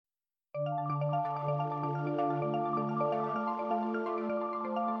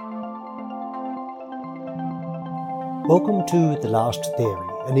Welcome to The Last Theory,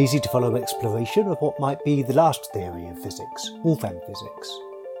 an easy-to-follow exploration of what might be the last theory of physics, Wolfram physics.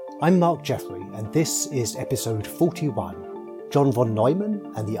 I'm Mark Jeffrey, and this is episode 41, John von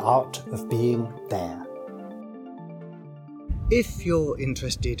Neumann and the Art of Being There. If you're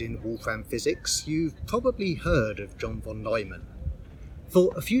interested in Wolfram physics, you've probably heard of John von Neumann.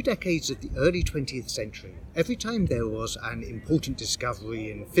 For a few decades of the early 20th century, every time there was an important discovery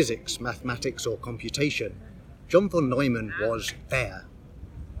in physics, mathematics or computation, John von Neumann was there.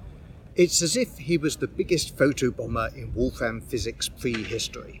 It's as if he was the biggest photobomber in Wolfram physics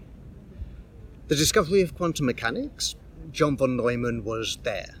prehistory. The discovery of quantum mechanics, John von Neumann was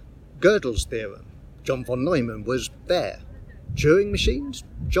there. Gödel's theorem, John von Neumann was there. Turing machines,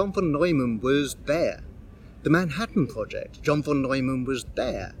 John von Neumann was there. The Manhattan Project, John von Neumann was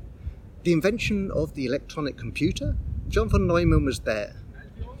there. The invention of the electronic computer, John von Neumann was there.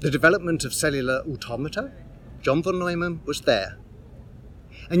 The development of cellular automata, John von Neumann was there.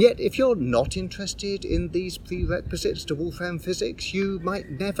 And yet, if you're not interested in these prerequisites to Wolfram physics, you might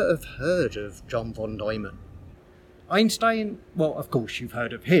never have heard of John von Neumann. Einstein, well, of course you've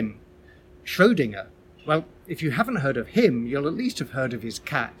heard of him. Schrödinger, well, if you haven't heard of him, you'll at least have heard of his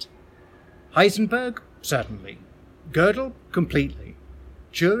cat. Heisenberg, certainly. Gödel, completely.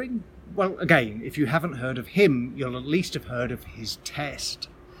 Turing, well, again, if you haven't heard of him, you'll at least have heard of his test.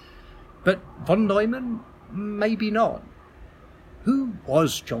 But von Neumann? Maybe not. Who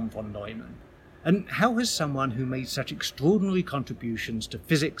was John von Neumann? And how has someone who made such extraordinary contributions to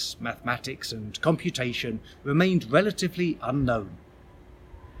physics, mathematics and computation remained relatively unknown?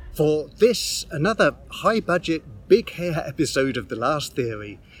 For this, another high-budget, big-hair episode of The Last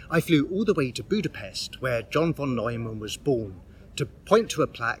Theory, I flew all the way to Budapest, where John von Neumann was born, to point to a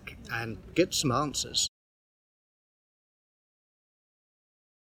plaque and get some answers.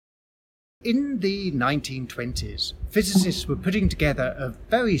 In the 1920s, physicists were putting together a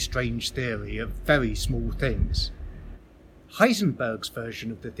very strange theory of very small things. Heisenberg's version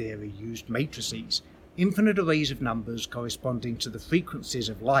of the theory used matrices, infinite arrays of numbers corresponding to the frequencies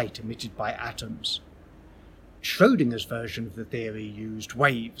of light emitted by atoms. Schrödinger's version of the theory used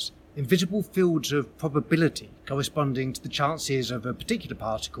waves, invisible fields of probability corresponding to the chances of a particular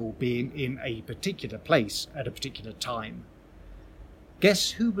particle being in a particular place at a particular time.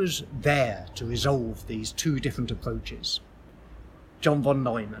 Guess who was there to resolve these two different approaches? John von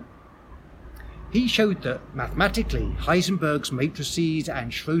Neumann. He showed that, mathematically, Heisenberg's matrices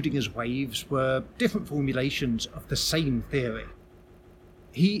and Schrödinger's waves were different formulations of the same theory.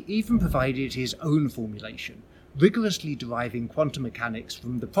 He even provided his own formulation, rigorously deriving quantum mechanics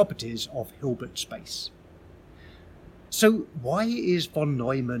from the properties of Hilbert space. So why is von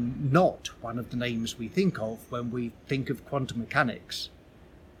Neumann not one of the names we think of when we think of quantum mechanics?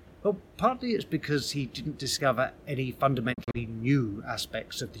 Well, partly it's because he didn't discover any fundamentally new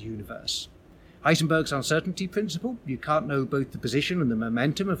aspects of the universe. Heisenberg's uncertainty principle, you can't know both the position and the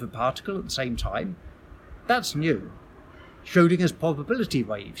momentum of a particle at the same time, that's new. Schrödinger's probability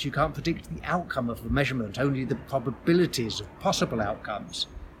waves, you can't predict the outcome of a measurement, only the probabilities of possible outcomes,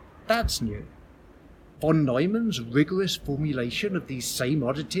 that's new. Von Neumann's rigorous formulation of these same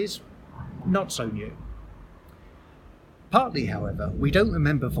oddities? Not so new. Partly, however, we don't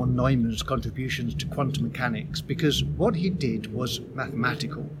remember von Neumann's contributions to quantum mechanics because what he did was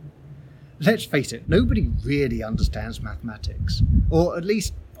mathematical. Let's face it, nobody really understands mathematics. Or at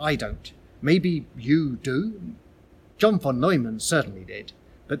least I don't. Maybe you do? John von Neumann certainly did.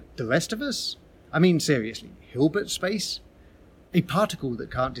 But the rest of us? I mean, seriously, Hilbert space? A particle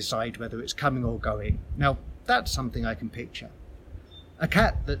that can't decide whether it's coming or going. Now, that's something I can picture. A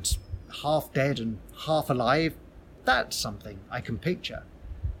cat that's half dead and half alive, that's something I can picture.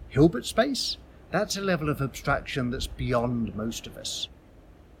 Hilbert space? That's a level of abstraction that's beyond most of us.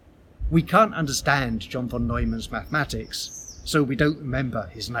 We can't understand John von Neumann's mathematics, so we don't remember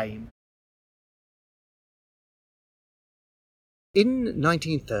his name. In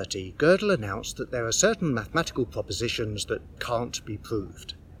 1930, Gödel announced that there are certain mathematical propositions that can't be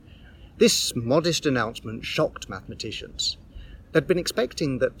proved. This modest announcement shocked mathematicians. They'd been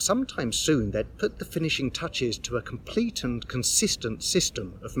expecting that sometime soon they'd put the finishing touches to a complete and consistent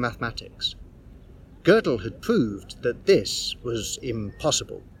system of mathematics. Gödel had proved that this was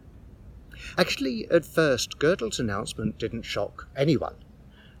impossible. Actually, at first, Gödel's announcement didn't shock anyone.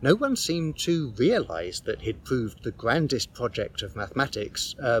 No one seemed to realise that he'd proved the grandest project of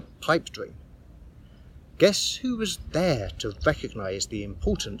mathematics a pipe dream. Guess who was there to recognise the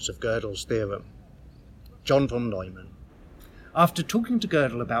importance of Gödel's theorem? John von Neumann. After talking to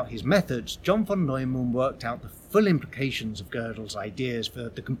Gödel about his methods, John von Neumann worked out the full implications of Gödel's ideas for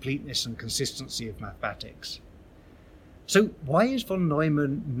the completeness and consistency of mathematics. So why is von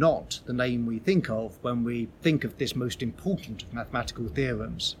Neumann not the name we think of when we think of this most important of mathematical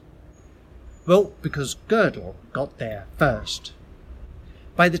theorems? Well, because Gödel got there first.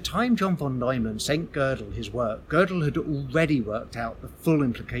 By the time John von Neumann sent Gödel his work, Gödel had already worked out the full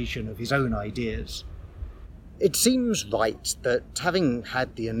implication of his own ideas. It seems right that, having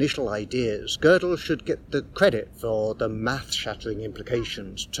had the initial ideas, Gödel should get the credit for the math-shattering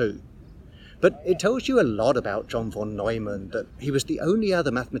implications too. But it tells you a lot about John von Neumann that he was the only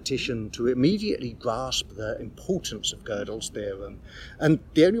other mathematician to immediately grasp the importance of Gödel's theorem, and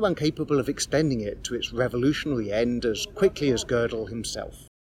the only one capable of extending it to its revolutionary end as quickly as Gödel himself.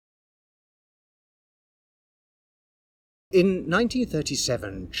 In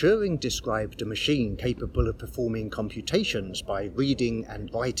 1937, Turing described a machine capable of performing computations by reading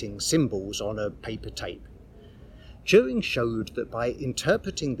and writing symbols on a paper tape. Turing showed that by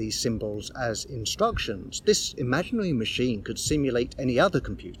interpreting these symbols as instructions, this imaginary machine could simulate any other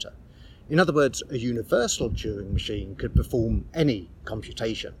computer. In other words, a universal Turing machine could perform any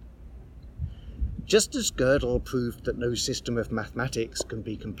computation. Just as Gödel proved that no system of mathematics can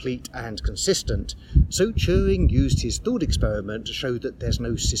be complete and consistent, so Turing used his thought experiment to show that there's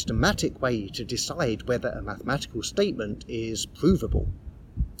no systematic way to decide whether a mathematical statement is provable.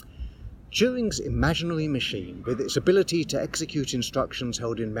 Turing's imaginary machine, with its ability to execute instructions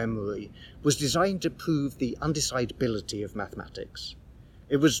held in memory, was designed to prove the undecidability of mathematics.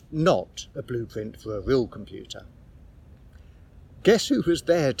 It was not a blueprint for a real computer. Guess who was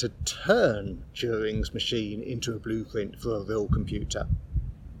there to turn Turing's machine into a blueprint for a real computer?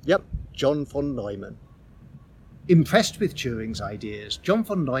 Yep, John von Neumann. Impressed with Turing's ideas, John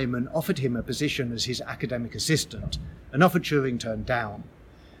von Neumann offered him a position as his academic assistant, an offer Turing turned down.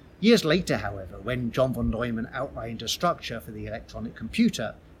 Years later, however, when John von Neumann outlined a structure for the electronic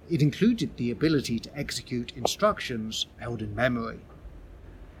computer, it included the ability to execute instructions held in memory.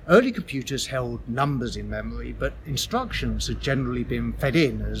 Early computers held numbers in memory, but instructions had generally been fed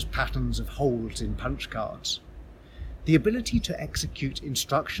in as patterns of holes in punch cards. The ability to execute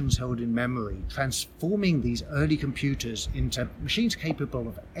instructions held in memory, transforming these early computers into machines capable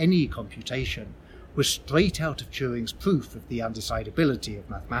of any computation, was straight out of Turing's proof of the undecidability of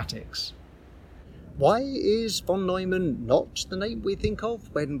mathematics. Why is von Neumann not the name we think of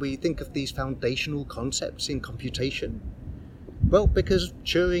when we think of these foundational concepts in computation? Well, because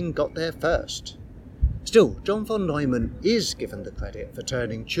Turing got there first. Still, John von Neumann is given the credit for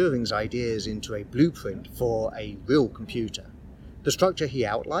turning Turing's ideas into a blueprint for a real computer. The structure he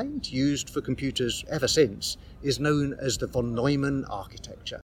outlined, used for computers ever since, is known as the von Neumann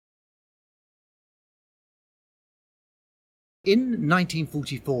architecture. In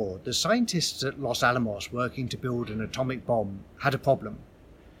 1944, the scientists at Los Alamos working to build an atomic bomb had a problem.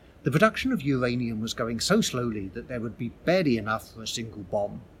 The production of uranium was going so slowly that there would be barely enough for a single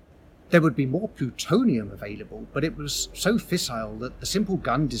bomb. There would be more plutonium available, but it was so fissile that the simple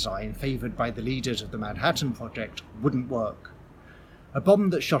gun design favoured by the leaders of the Manhattan Project wouldn't work. A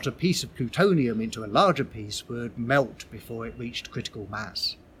bomb that shot a piece of plutonium into a larger piece would melt before it reached critical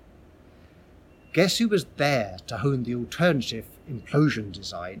mass. Guess who was there to hone the alternative implosion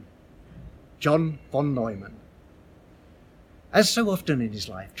design? John von Neumann. As so often in his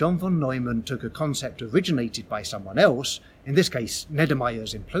life, John von Neumann took a concept originated by someone else, in this case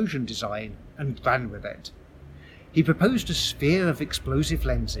Neddermeyer's implosion design, and ran with it. He proposed a sphere of explosive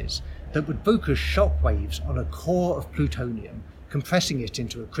lenses that would focus shock waves on a core of plutonium, compressing it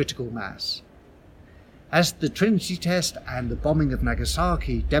into a critical mass. As the Trinity test and the bombing of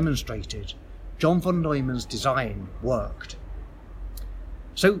Nagasaki demonstrated, John von Neumann's design worked.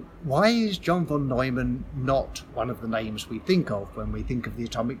 So why is John von Neumann not one of the names we think of when we think of the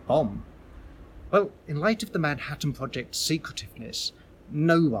atomic bomb? Well, in light of the Manhattan Project's secretiveness,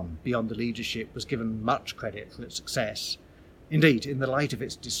 no one beyond the leadership was given much credit for its success. Indeed, in the light of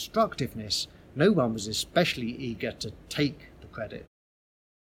its destructiveness, no one was especially eager to take the credit.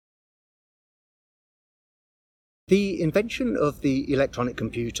 The invention of the electronic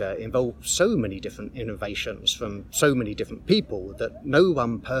computer involved so many different innovations from so many different people that no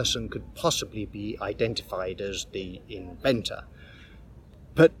one person could possibly be identified as the inventor.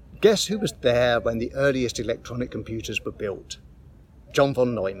 But guess who was there when the earliest electronic computers were built? John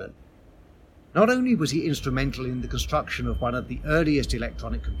von Neumann. Not only was he instrumental in the construction of one of the earliest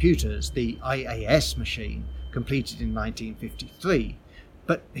electronic computers, the IAS machine, completed in 1953,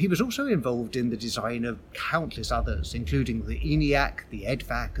 but he was also involved in the design of countless others, including the ENIAC, the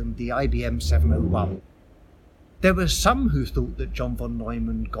EDVAC, and the IBM 701. There were some who thought that John von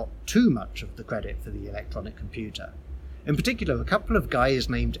Neumann got too much of the credit for the electronic computer. In particular, a couple of guys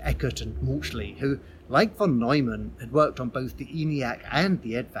named Eckert and Mauchly, who, like von Neumann, had worked on both the ENIAC and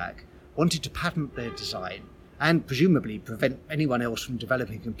the EDVAC, wanted to patent their design, and presumably prevent anyone else from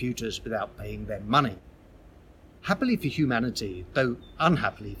developing computers without paying them money. Happily for humanity, though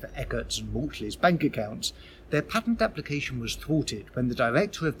unhappily for Eckert's and Mauchly's bank accounts, their patent application was thwarted when the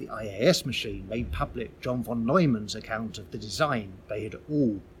director of the IAS machine made public John von Neumann's account of the design they had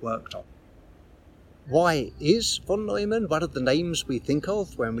all worked on. Why is von Neumann one of the names we think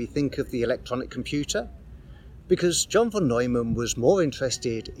of when we think of the electronic computer? Because John von Neumann was more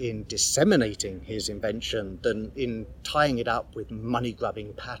interested in disseminating his invention than in tying it up with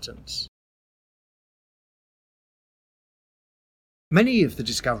money-grubbing patents. Many of the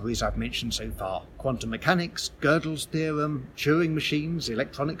discoveries I've mentioned so far, quantum mechanics, Gödel's theorem, Turing machines,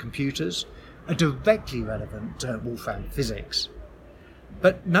 electronic computers, are directly relevant to Wolfram physics.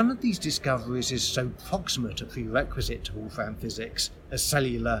 But none of these discoveries is so proximate a prerequisite to Wolfram physics as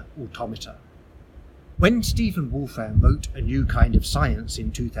cellular automata. When Stephen Wolfram wrote A New Kind of Science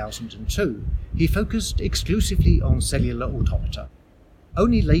in 2002, he focused exclusively on cellular automata.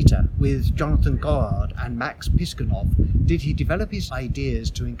 Only later, with Jonathan Gorard and Max Piskunov, did he develop his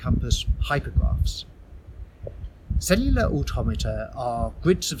ideas to encompass hypergraphs. Cellular automata are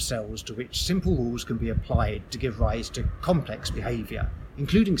grids of cells to which simple rules can be applied to give rise to complex behaviour,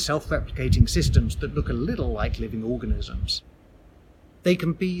 including self-replicating systems that look a little like living organisms. They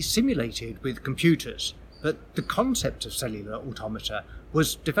can be simulated with computers, but the concept of cellular automata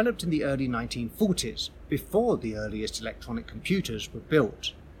was developed in the early 1940s, before the earliest electronic computers were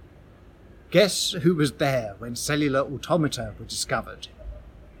built. Guess who was there when cellular automata were discovered?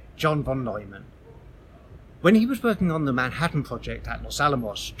 John von Neumann. When he was working on the Manhattan Project at Los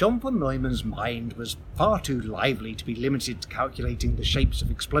Alamos, John von Neumann's mind was far too lively to be limited to calculating the shapes of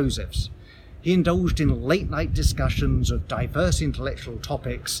explosives. He indulged in late-night discussions of diverse intellectual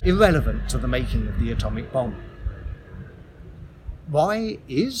topics irrelevant to the making of the atomic bomb. Why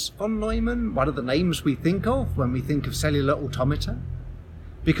is von Neumann one of the names we think of when we think of cellular automata?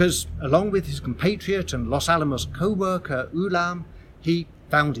 Because, along with his compatriot and Los Alamos co-worker Ulam, he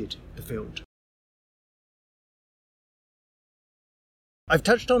founded the field. I've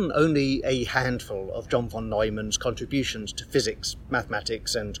touched on only a handful of John von Neumann's contributions to physics,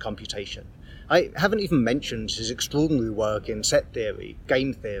 mathematics, and computation. I haven't even mentioned his extraordinary work in set theory,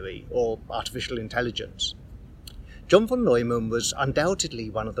 game theory, or artificial intelligence. John von Neumann was undoubtedly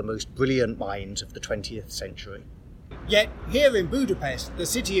one of the most brilliant minds of the 20th century. Yet here in Budapest, the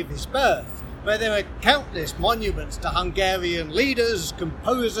city of his birth, where there are countless monuments to Hungarian leaders,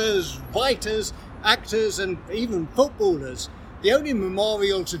 composers, writers, actors, and even footballers, the only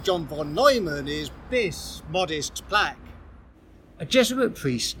memorial to John von Neumann is this modest plaque. A Jesuit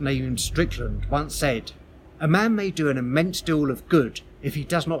priest named Strickland once said, "A man may do an immense deal of good if he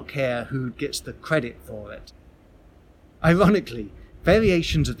does not care who gets the credit for it." Ironically,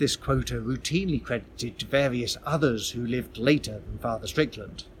 variations of this quote are routinely credited to various others who lived later than Father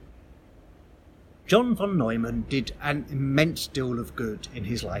Strickland. John von Neumann did an immense deal of good in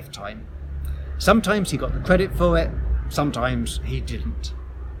his lifetime. Sometimes he got the credit for it, sometimes he didn't.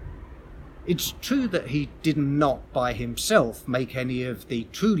 It's true that he did not by himself make any of the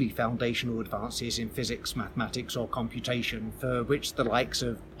truly foundational advances in physics, mathematics or computation for which the likes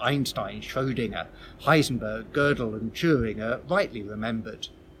of Einstein, Schrödinger, Heisenberg, Gödel and Turing are rightly remembered.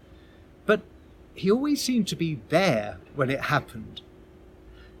 But he always seemed to be there when it happened.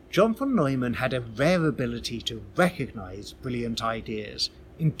 John von Neumann had a rare ability to recognise brilliant ideas,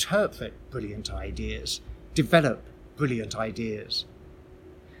 interpret brilliant ideas, develop brilliant ideas.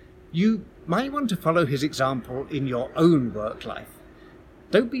 You might want to follow his example in your own work life.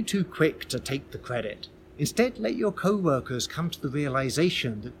 Don't be too quick to take the credit. Instead, let your co-workers come to the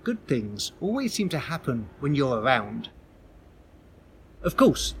realisation that good things always seem to happen when you're around. Of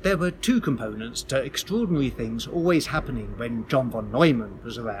course, there were two components to extraordinary things always happening when John von Neumann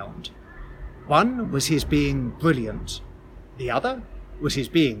was around. One was his being brilliant. The other was his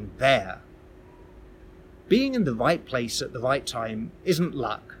being there. Being in the right place at the right time isn't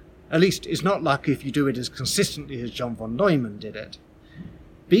luck. At least, it's not luck if you do it as consistently as John von Neumann did it.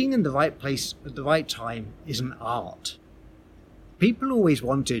 Being in the right place at the right time is an art. People always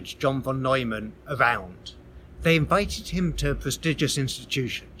wanted John von Neumann around. They invited him to prestigious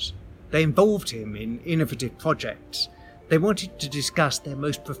institutions. They involved him in innovative projects. They wanted to discuss their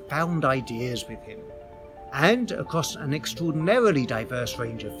most profound ideas with him. And across an extraordinarily diverse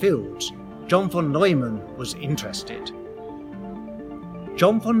range of fields, John von Neumann was interested.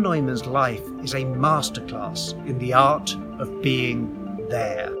 John von Neumann's life is a masterclass in the art of being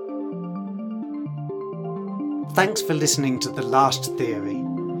there. Thanks for listening to The Last Theory.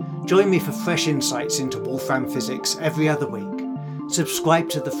 Join me for fresh insights into Wolfram physics every other week. Subscribe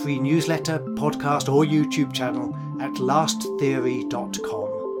to the free newsletter, podcast or YouTube channel at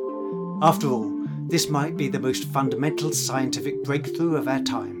lasttheory.com. After all, this might be the most fundamental scientific breakthrough of our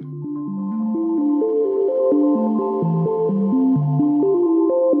time.